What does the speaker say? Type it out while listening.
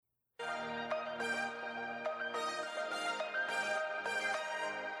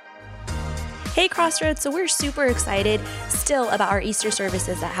Hey Crossroads, so we're super excited still about our Easter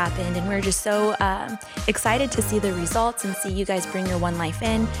services that happened, and we're just so excited to see the results and see you guys bring your one life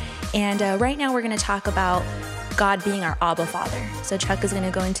in. And right now we're going to talk about God being our Abba Father. So Chuck is going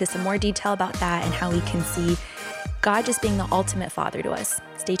to go into some more detail about that and how we can see God just being the ultimate Father to us.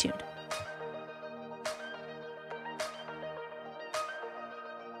 Stay tuned.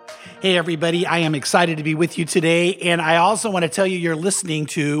 Hey everybody, I am excited to be with you today, and I also want to tell you you're listening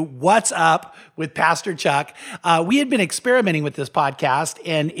to What's Up with Pastor Chuck. We had been experimenting with this podcast,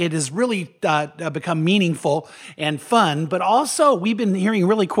 and it has really become meaningful and fun, but also we've been hearing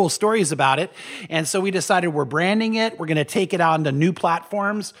really cool stories about it, and so we decided we're branding it. We're going to take it out into new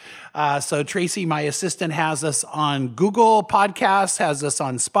platforms. So Tracy, my assistant, has us on Google Podcasts, has us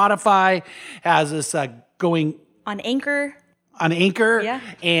on Spotify, has us going On Anchor. Yeah.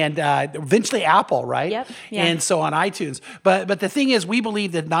 And eventually Apple, right? Yep. Yeah. And so on iTunes. But the thing is, we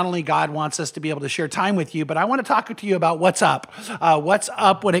believe that not only God wants us to be able to share time with you, but I want to talk to you about what's up. What's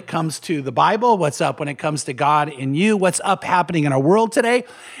up when it comes to the Bible? What's up when it comes to God and you? What's up happening in our world today?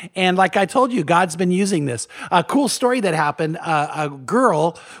 And like I told you, God's been using this. A cool story that happened, a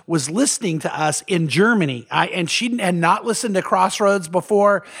girl was listening to us in Germany, and she had not listened to Crossroads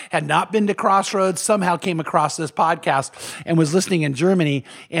before, had not been to Crossroads, somehow came across this podcast and was listening in Germany,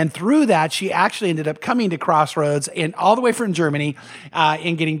 and through that, she actually ended up coming to Crossroads and all the way from Germany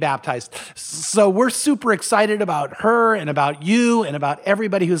and getting baptized. So we're super excited about her and about you and about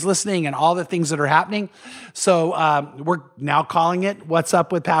everybody who's listening and all the things that are happening. So we're now calling it What's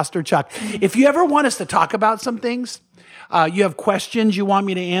Up with Pastor Chuck. If you ever want us to talk about some things, you have questions you want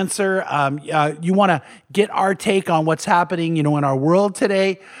me to answer, you want to get our take on what's happening, in our world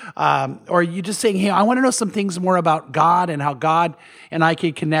today, or you just saying, hey, I want to know some things more about God and how God and I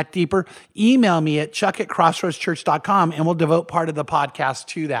can connect deeper, email me at chuck@crossroadschurch.com, and we'll devote part of the podcast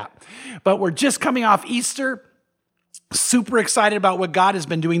to that. But we're just coming off Easter. Super excited about what God has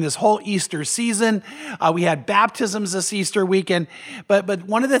been doing this whole Easter season. We had baptisms this Easter weekend, but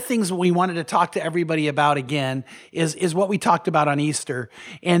one of the things we wanted to talk to everybody about again is what we talked about on Easter,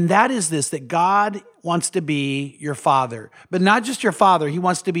 and that is this, that God wants to be your Father, but not just your Father. He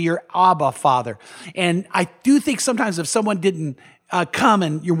wants to be your Abba Father. And I do think sometimes if someone didn't come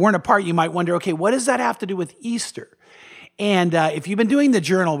and you weren't a part, you might wonder, okay, what does that have to do with Easter? And if you've been doing the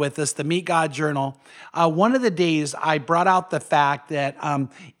journal with us, the Meet God Journal, one of the days I brought out the fact that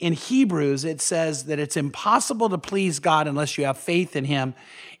in Hebrews, it says that it's impossible to please God unless you have faith in him.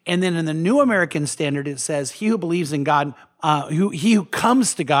 And then in the New American Standard, it says, he who believes in God, he who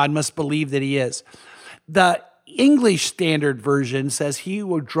comes to God must believe that he is. The English Standard Version says he who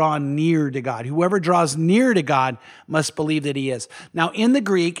will draw near to God. Whoever draws near to God must believe that he is. Now, in the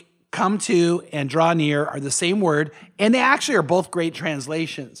Greek, come to and draw near are the same word, and they actually are both great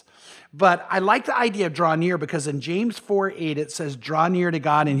translations. But I like the idea of draw near because in James 4:8, it says, draw near to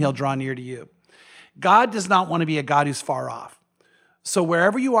God and he'll draw near to you. God does not want to be a God who's far off. So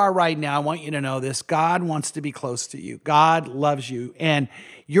wherever you are right now, I want you to know this. God wants to be close to you. God loves you. And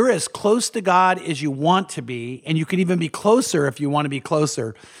you're as close to God as you want to be, and you can even be closer if you want to be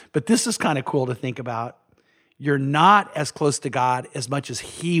closer. But this is kind of cool to think about. You're not as close to God as much as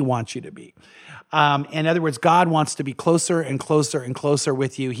he wants you to be. In other words, God wants to be closer and closer and closer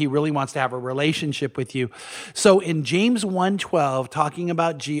with you. He really wants to have a relationship with you. So in James 1:12, talking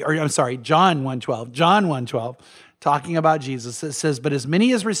about John 1:12, talking about Jesus, it says, but as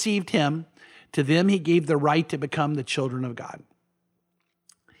many as received him, to them he gave the right to become the children of God.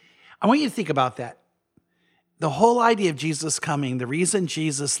 I want you to think about that. The whole idea of Jesus coming, the reason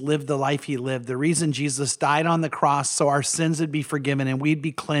Jesus lived the life he lived, the reason Jesus died on the cross so our sins would be forgiven and we'd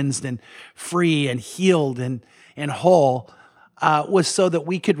be cleansed and free and healed and whole, was so that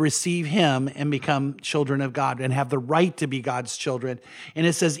we could receive him and become children of God and have the right to be God's children. And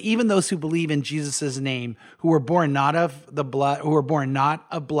it says, even those who believe in Jesus' name, who were born not of blood,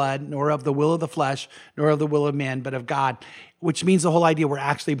 nor of the will of the flesh, nor of the will of man, but of God, which means the whole idea we're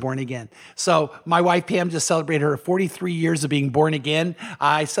actually born again. So my wife Pam just celebrated her 43 years of being born again.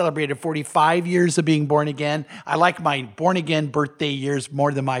 I celebrated 45 years of being born again. I like my born again birthday years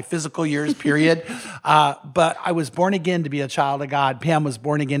more than my physical years, period. But I was born again to be a child of God. Pam was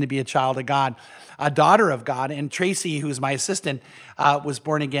born again to be a child of God, a daughter of God. And Tracy, who's my assistant, was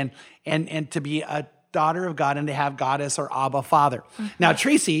born again and to be a daughter of God and to have God as her Abba Father. Mm-hmm. Now,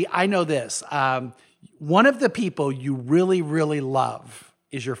 Tracy, I know this. One of the people you really, really love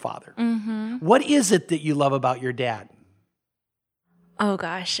is your father. Mm-hmm. What is it that you love about your dad? Oh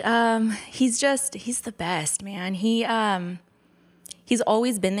gosh, he's the best, man. He's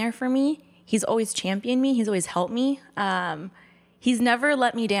always been there for me. He's always championed me. He's always helped me. He's never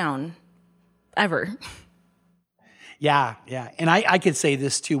let me down. ever. Yeah. And I could say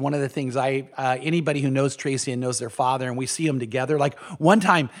this too. One of the things anybody who knows Tracy and knows their father, and we see them together. Like one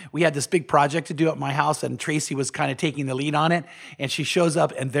time we had this big project to do at my house, and Tracy was kind of taking the lead on it. And she shows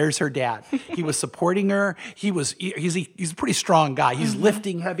up, and there's her dad. He was supporting her. He's a pretty strong guy. He's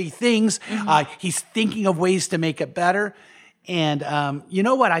lifting heavy things. He's thinking of ways to make it better. And you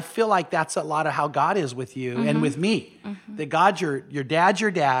know what? I feel like that's a lot of how God is with you and with me. That God's your dad's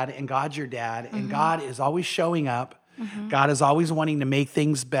your dad, and God's your dad, and God is always showing up. God is always wanting to make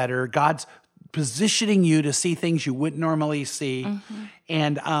things better. God's positioning you to see things you wouldn't normally see.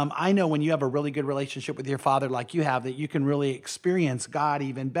 And I know when you have a really good relationship with your father like you have, that you can really experience God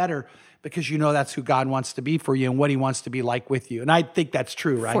even better because you know that's who God wants to be for you and what he wants to be like with you. And I think that's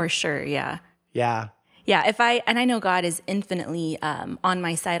true, right? For sure, yeah. Yeah. Yeah, and I know God is infinitely on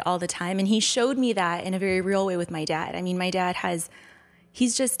my side all the time. And he showed me that in a very real way with my dad. I mean, my dad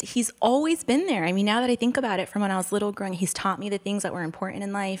he's always been there. I mean, now that I think about it, from when I was little growing, he's taught me the things that were important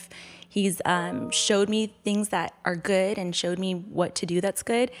in life. He's showed me things that are good and showed me what to do that's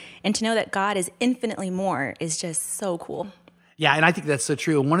good. And to know that God is infinitely more is just so cool. Yeah, and I think that's so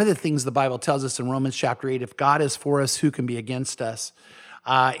true. And one of the things the Bible tells us in Romans chapter 8, if God is for us, who can be against us?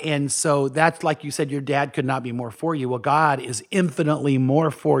 And so that's, like you said, your dad could not be more for you. Well, God is infinitely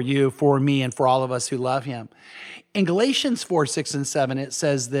more for you, for me, and for all of us who love him. In Galatians 4, 6, and 7, it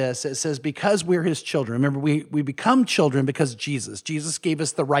says this. It says, because we're his children. Remember, we become children because Jesus gave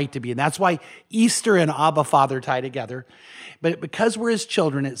us the right to be. And that's why Easter and Abba Father tie together. But because we're his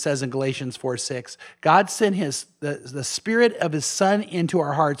children, it says in Galatians 4, 6, God sent the Spirit of his Son into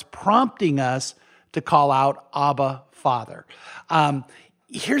our hearts, prompting us to call out Abba Father.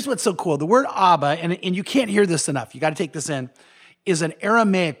 Here's what's so cool. The word Abba, and you can't hear this enough, you got to take this in, is an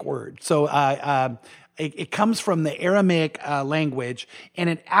Aramaic word. So it comes from the Aramaic language, and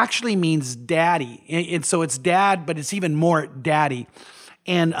it actually means daddy. And so it's dad, but it's even more daddy.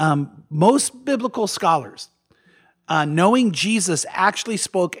 And most biblical scholars, knowing Jesus actually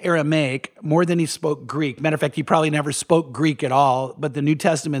spoke Aramaic more than he spoke Greek. Matter of fact, he probably never spoke Greek at all, but the New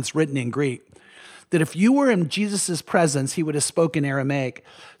Testament's written in Greek. That if you were in Jesus' presence, he would have spoken Aramaic.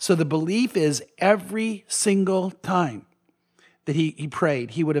 So the belief is every single time that he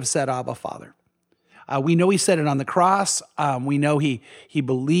prayed, he would have said, Abba, Father. We know he said it on the cross. We know he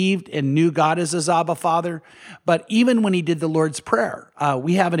believed and knew God as his Abba, Father. But even when he did the Lord's Prayer,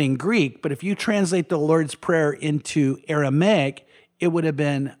 we have it in Greek, but if you translate the Lord's Prayer into Aramaic, it would have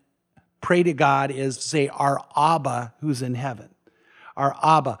been, pray to God is, say, our Abba who's in heaven. Our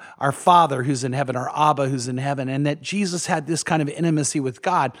Abba, our Father who's in heaven, our Abba who's in heaven, and that Jesus had this kind of intimacy with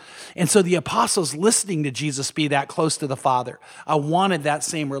God. And so the apostles, listening to Jesus be that close to the Father, wanted that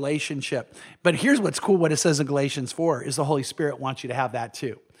same relationship. But here's what's cool, what it says in Galatians 4, is the Holy Spirit wants you to have that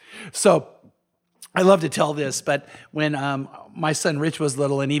too. So I love to tell this, but when my son Rich was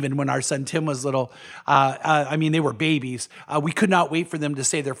little, and even when our son Tim was little, they were babies. We could not wait for them to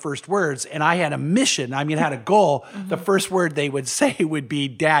say their first words. And I had a mission. I had a goal. The first word they would say would be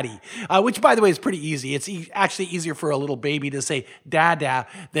daddy, which, by the way, is pretty easy. It's actually easier for a little baby to say dada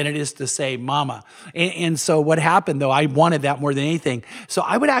than it is to say mama. And so what happened, though, I wanted that more than anything. So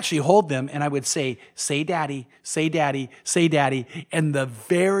I would actually hold them and I would say daddy, say daddy, say daddy. And the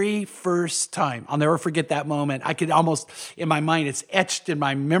very first time, I'll never forget that moment. I could almost, in my mind, it's etched in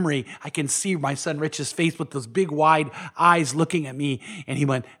my memory. I can see my son Rich's face with those big wide eyes looking at me, and he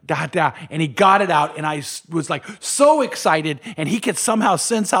went da da, and he got it out, and I was like so excited, and he could somehow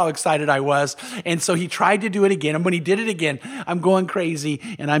sense how excited I was, and so he tried to do it again, and when he did it again, I'm going crazy,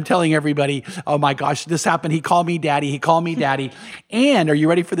 and I'm telling everybody, oh my gosh, this happened. He called me daddy, and are you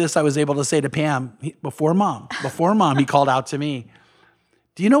ready for this? I was able to say to Pam, before mom, he called out to me.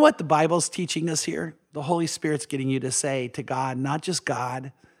 Do you know what the Bible's teaching us here? The Holy Spirit's getting you to say to God, not just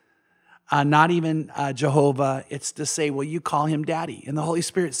God, not even Jehovah. It's to say, well, you call him daddy. And the Holy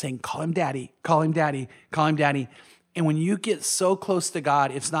Spirit's saying, call him daddy, call him daddy, call him daddy. And when you get so close to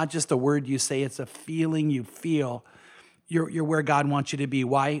God, it's not just a word you say, it's a feeling you feel. You're where God wants you to be.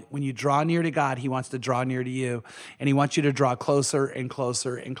 Why? When you draw near to God, he wants to draw near to you. And he wants you to draw closer and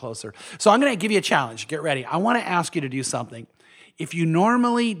closer and closer. So I'm going to give you a challenge. Get ready. I want to ask you to do something. If you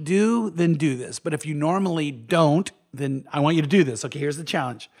normally do, then do this. But if you normally don't, then I want you to do this. Okay, here's the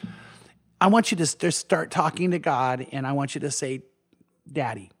challenge. I want you to just start talking to God, and I want you to say,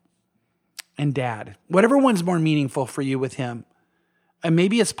 Daddy and Dad. Whatever one's more meaningful for you with him. And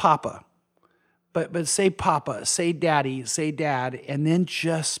maybe it's Papa. But say Papa, say Daddy, say Dad, and then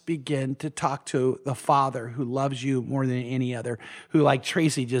just begin to talk to the Father who loves you more than any other, who, like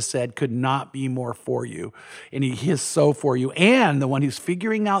Tracy just said, could not be more for you. And he is so for you. And the one who's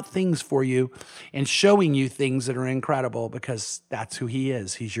figuring out things for you and showing you things that are incredible, because that's who he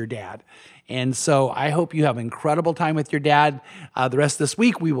is. He's your dad. And so I hope you have an incredible time with your dad. The rest of this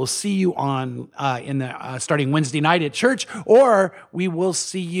week, we will see you on starting Wednesday night at church, or we will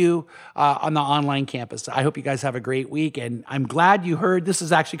see you on the online campus. I hope you guys have a great week, and I'm glad you heard. This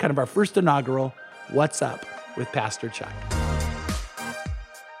is actually kind of our first inaugural What's Up with Pastor Chuck.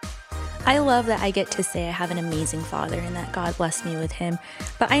 I love that I get to say I have an amazing father and that God blessed me with him.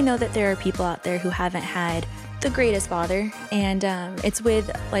 But I know that there are people out there who haven't had the greatest father, and it's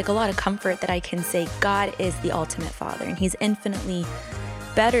with like a lot of comfort that I can say God is the ultimate father, and he's infinitely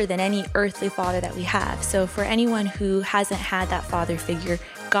better than any earthly father that we have. So for anyone who hasn't had that father figure,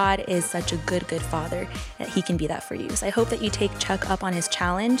 God is such a good father that he can be that for you. So I hope that you take Chuck up on his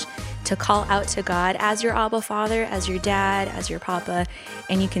challenge to call out to God as your Abba Father, as your dad, as your papa,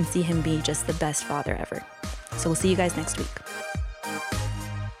 and you can see him be just the best father ever. So we'll see you guys next week.